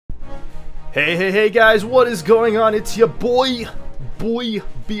Hey guys, what is going on? It's your boy,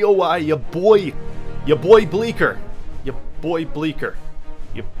 B-O-I, your boy Bleaker. Your boy Bleaker.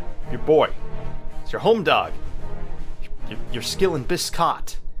 Your boy. It's your home dog. Your skill in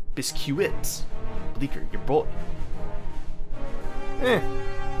biscuit. Bleaker, your boy.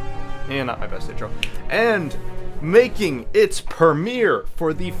 Not my best intro. And making its premiere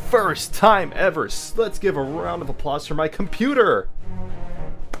for the first time ever. Let's give a round of applause for my computer.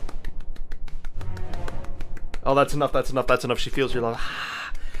 Oh, that's enough. She feels your love.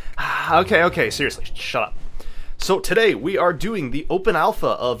 Okay, seriously, shut up. So today we are doing the open alpha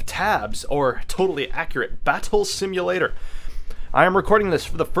of Tabs, or Totally Accurate Battle Simulator. I am recording this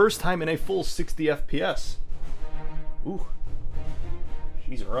for the first time in a full 60 FPS. Ooh.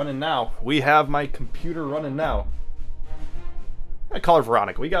 She's running now. We have my computer running now. I call her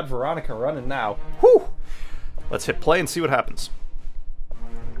Veronica. We got Veronica running now. Whew! Let's hit play and see what happens.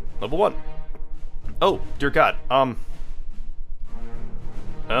 Level 1. Oh, dear God. What?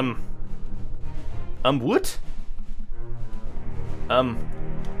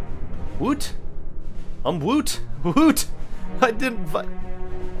 Woot? Woot? I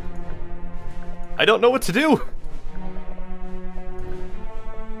don't know what to do.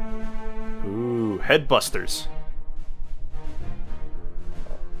 Ooh, headbusters.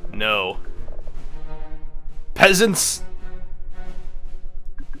 No. Peasants.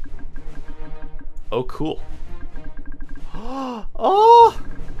 Oh, cool. Oh!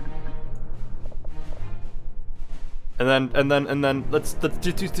 And then let's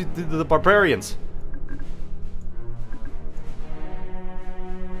do the barbarians.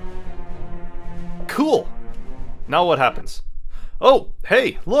 Cool. Now what happens? Oh,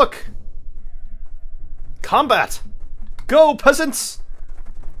 hey, look. Combat. Go, peasants.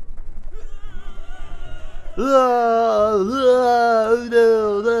 Oh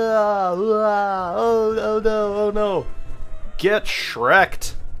no. Get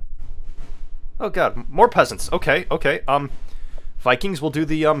Shrek'd. Oh god, more peasants. Okay. Vikings will do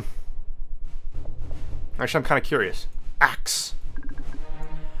the, Actually, I'm kind of curious. Axe.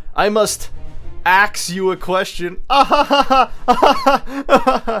 I must axe you a question. Oh.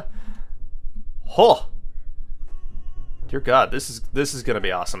 Dear god, this is gonna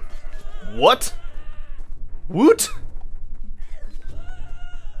be awesome. What? Woot?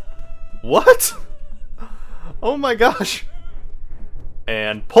 What? Oh my gosh.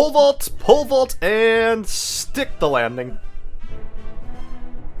 And pole vault, and stick the landing.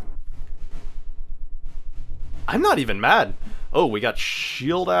 I'm not even mad. Oh, we got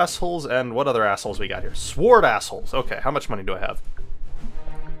shield assholes, and what other assholes we got here? Sword assholes. Okay, how much money do I have?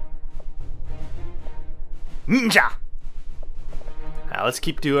 Ninja! Now let's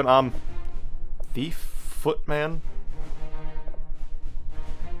keep doing, Thief, Footman.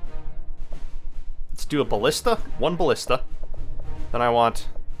 Let's do a ballista. One ballista. Then I want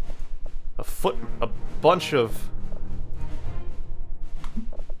a bunch of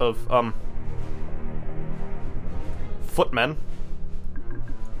footmen.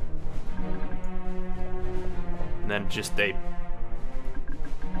 And then just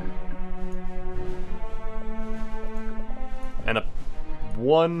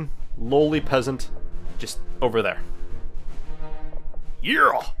one lowly peasant just over there.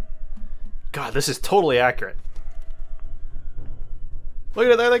 Yeah! God, this is totally accurate. Look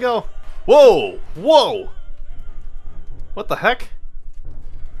at it, there they go. Whoa! Whoa! What the heck?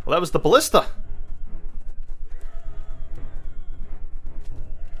 Well, that was the ballista.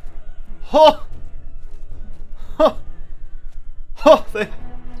 Huh! Huh! Huh!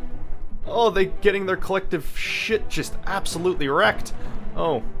 They getting their collective shit just absolutely wrecked.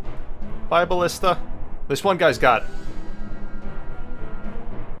 Oh. Bye, ballista. This one guy's got...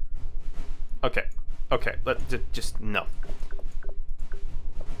 Okay. Let's just... No.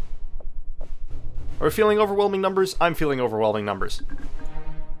 Are we feeling overwhelming numbers? I'm feeling overwhelming numbers.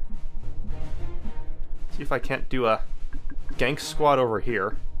 See if I can't do a gank squad over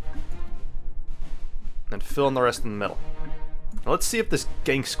here. And fill in the rest in the middle. Now let's see if this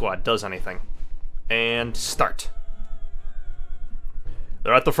gank squad does anything. And start.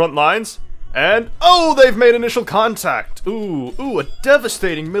 They're at the front lines. And, oh, they've made initial contact. Ooh, a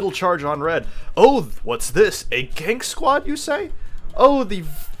devastating middle charge on red. Oh, what's this? A gank squad, you say? Oh, the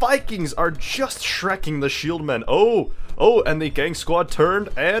Vikings are just shrekking the shieldmen. Oh, and the gang squad turned,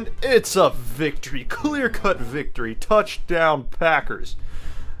 and it's a victory. Clear-cut victory. Touchdown, Packers.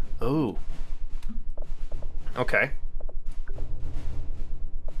 Oh. Okay.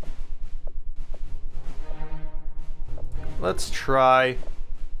 Let's try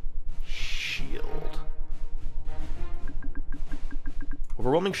shield.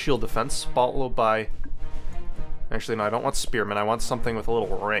 Overwhelming shield defense, followed by... Actually, no, I don't want spearmen. I want something with a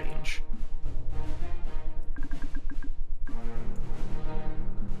little range.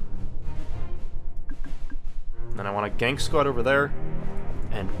 Then I want a gank squad over there.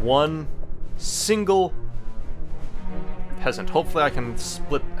 And one single peasant. Hopefully I can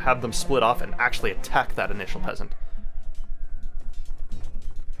have them split off and actually attack that initial peasant.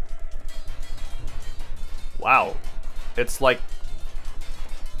 Wow. It's like...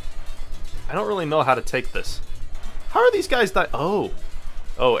 I don't really know how to take this. How are these guys die? Oh.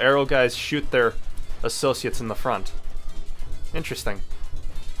 Oh, arrow guys shoot their associates in the front. Interesting.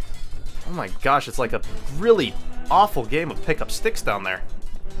 Oh my gosh, it's like a really awful game of pick up sticks down there.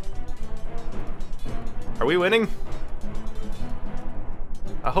 Are we winning?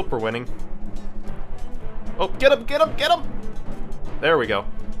 I hope we're winning. Oh, get him, get him, get him! There we go.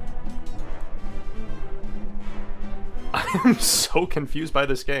 I am so confused by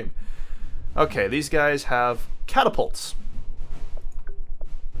this game. Okay, these guys have catapults.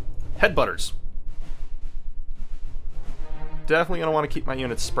 Headbutters. Definitely going to want to keep my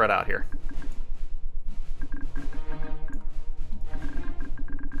units spread out here.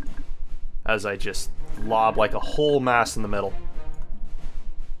 As I just lob like a whole mass in the middle.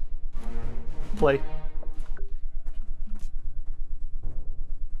 Play.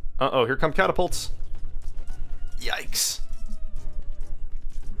 Uh-oh, here come catapults. Yikes.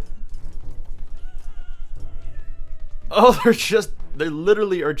 Oh, they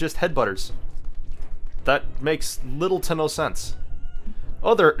literally are just headbutters. That makes little to no sense.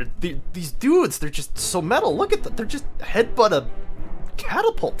 Oh, these dudes, they're just so metal. Look at them, they're just headbutt a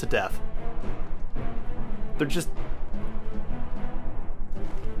catapult to death. They're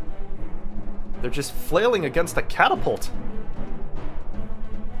just flailing against a catapult.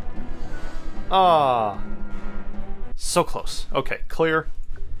 Ah. So close. Okay, clear.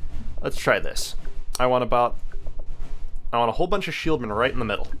 Let's try this. I want a whole bunch of shieldmen right in the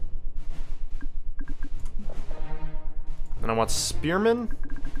middle. And I want spearmen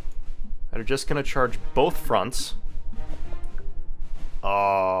that are just gonna charge both fronts.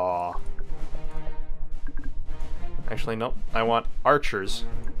 Oh. Actually, nope. I want archers.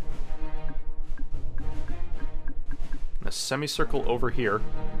 And a semicircle over here.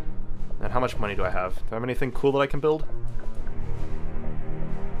 And how much money do I have? Do I have anything cool that I can build?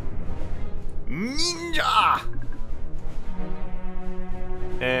 Ninja!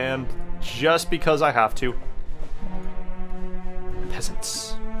 And just because I have to.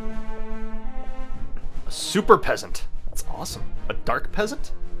 Peasants. A super peasant. That's awesome. A dark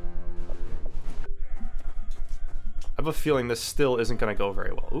peasant? I have a feeling this still isn't going to go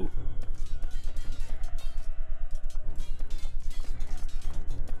very well. Ooh.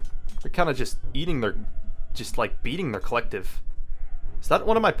 They're kind of just eating their... just like beating their collective. Is that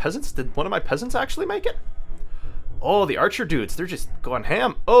one of my peasants? Did one of my peasants actually make it? Oh, the archer dudes. They're just going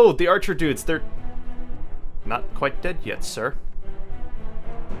ham. Oh, the archer dudes. They're not quite dead yet, sir.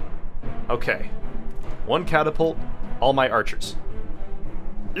 Okay. One catapult, all my archers.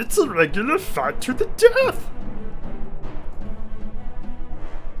 It's a regular fight to the death.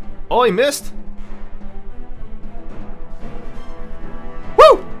 Oh, he missed.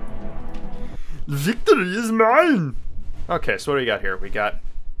 Woo! Victory is mine. Okay, so what do we got here? We got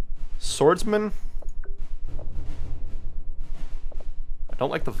swordsmen. I don't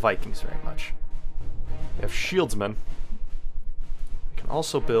like the Vikings very much. We have shieldsmen. We can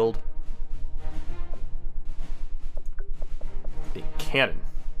also build a cannon.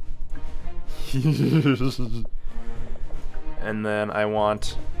 And then I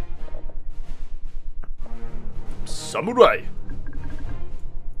want samurai.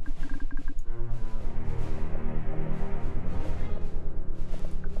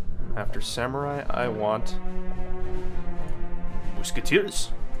 After samurai, I want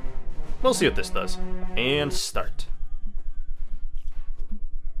musketeers. We'll see what this does. And start.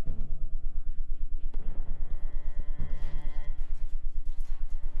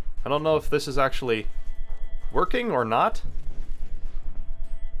 I don't know if this is actually working or not.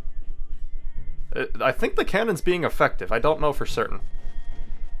 I think the cannon's being effective. I don't know for certain.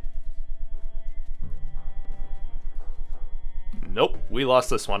 Nope, we lost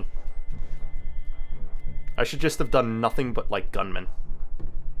this one. I should just have done nothing but, like, gunmen.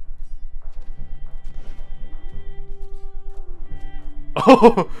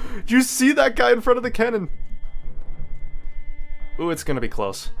 Oh! Do you see that guy in front of the cannon? Ooh, it's gonna be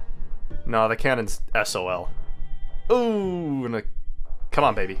close. No, the cannon's SOL. Ooh, and come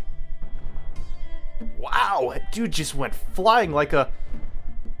on, baby. Wow, that dude just went flying like a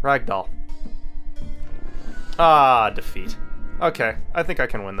ragdoll. Ah, defeat. Okay, I think I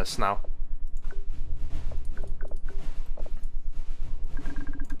can win this now.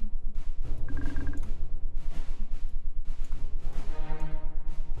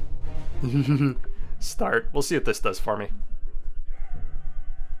 Start. We'll see what this does for me.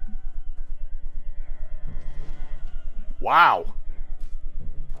 Wow.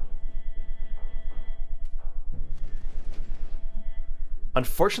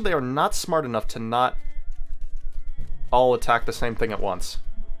 Unfortunately, they are not smart enough to not all attack the same thing at once.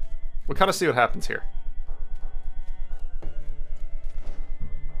 We'll kind of see what happens here.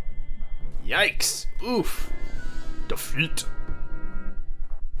 Yikes! Oof! Defeat!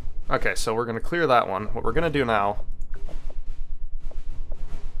 Okay, so we're gonna clear that one. What we're gonna do now...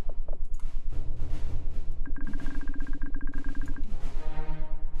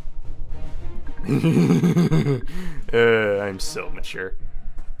 I'm so mature.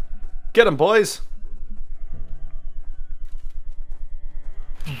 Get him, boys!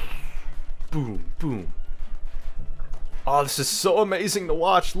 Boom, boom. Oh, this is so amazing to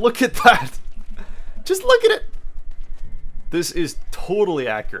watch. Look at that! Just look at it! This is totally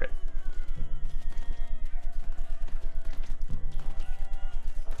accurate.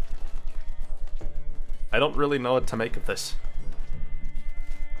 I don't really know what to make of this.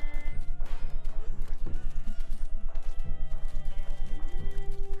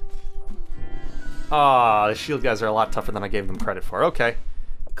 Ah, the shield guys are a lot tougher than I gave them credit for. Okay.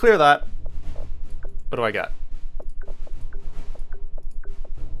 Clear that. What do I got?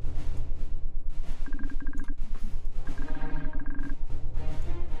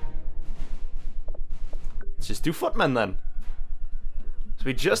 Let's just do footmen then. So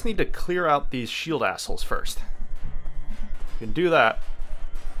we just need to clear out these shield assholes first. If we can do that,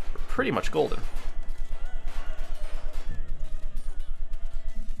 we're pretty much golden.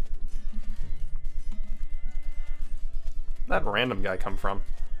 Where'd that random guy come from?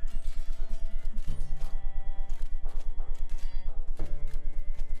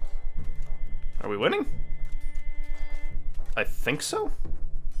 Are we winning? I think so.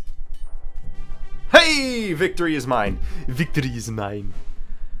 Hey! Victory is mine. Victory is mine.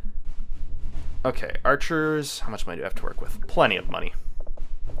 Okay, archers. How much money do I have to work with? Plenty of money.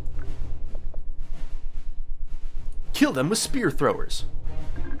 Kill them with spear throwers.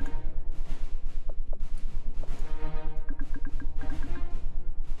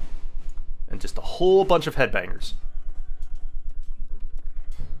 And just a whole bunch of headbangers.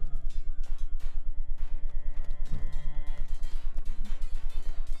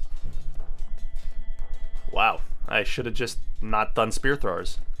 Wow, I should have just not done spear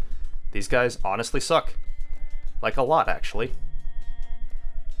throwers. These guys honestly suck. Like a lot, actually.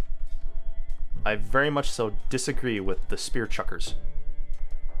 I very much so disagree with the spear chuckers.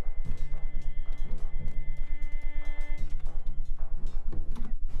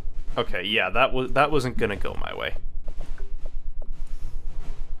 Okay, yeah, that wasn't gonna go my way.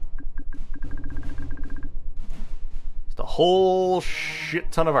 Just a whole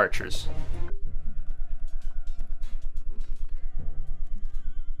shit ton of archers.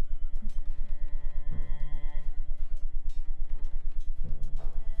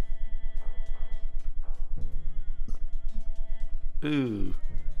 Ooh.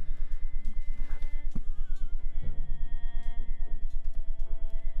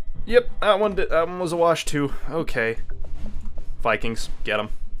 Yep, that one was a wash too. Okay. Vikings, get them.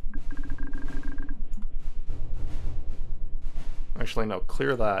 Actually, no,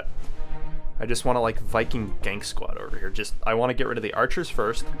 clear that. I just want to, like, Viking gank squad over here. I want to get rid of the archers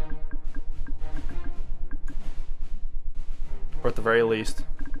first. Or at the very least.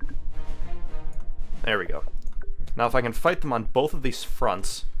 There we go. Now, if I can fight them on both of these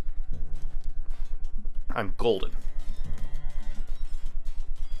fronts, I'm golden.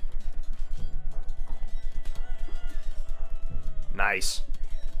 Nice.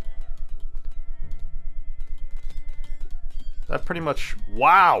 That pretty much...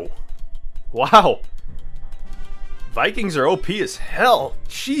 Wow! Wow! Vikings are OP as hell!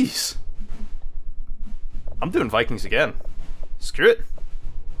 Jeez! I'm doing Vikings again. Screw it.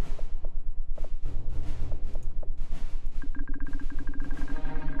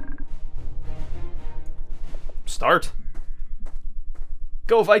 Start.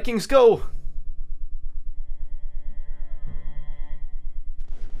 Go, Vikings, go!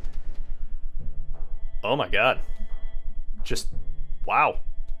 Oh my god. Just, wow.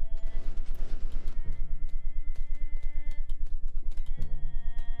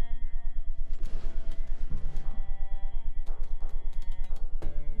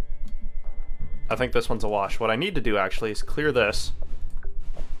 I think this one's a wash. What I need to do, actually, is clear this.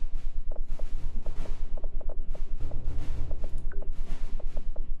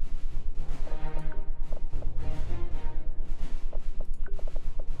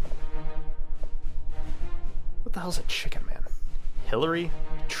 hell's a chicken man? Hillary?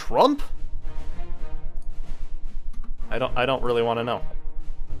 Trump? I don't really want to know.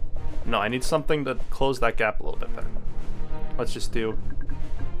 No, I need something to close that gap a little bit better. Let's just do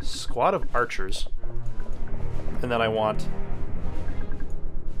squad of archers. And then I want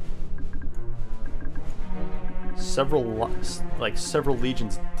several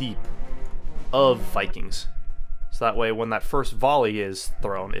legions deep of Vikings. So that way when that first volley is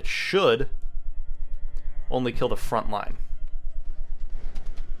thrown, it should only kill the front line.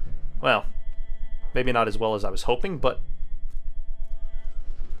 Well, maybe not as well as I was hoping, but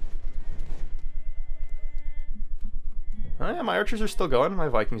oh yeah, my archers are still going, my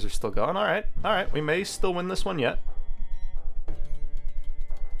Vikings are still going. Alright, alright, we may still win this one yet.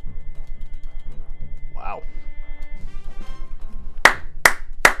 Wow.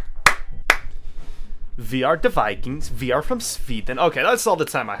 We are the Vikings, we are from Sweden. Okay, that's all the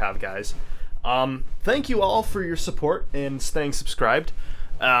time I have, guys. Thank you all for your support and staying subscribed.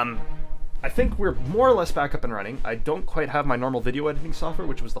 I think we're more or less back up and running. I don't quite have my normal video editing software,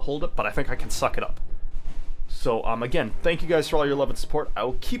 which was the holdup, but I think I can suck it up. So, again, thank you guys for all your love and support. I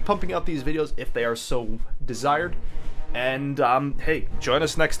will keep pumping out these videos if they are so desired. And, hey, join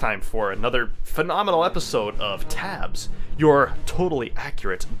us next time for another phenomenal episode of Tabs, your totally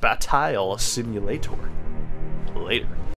accurate battle simulator. Later.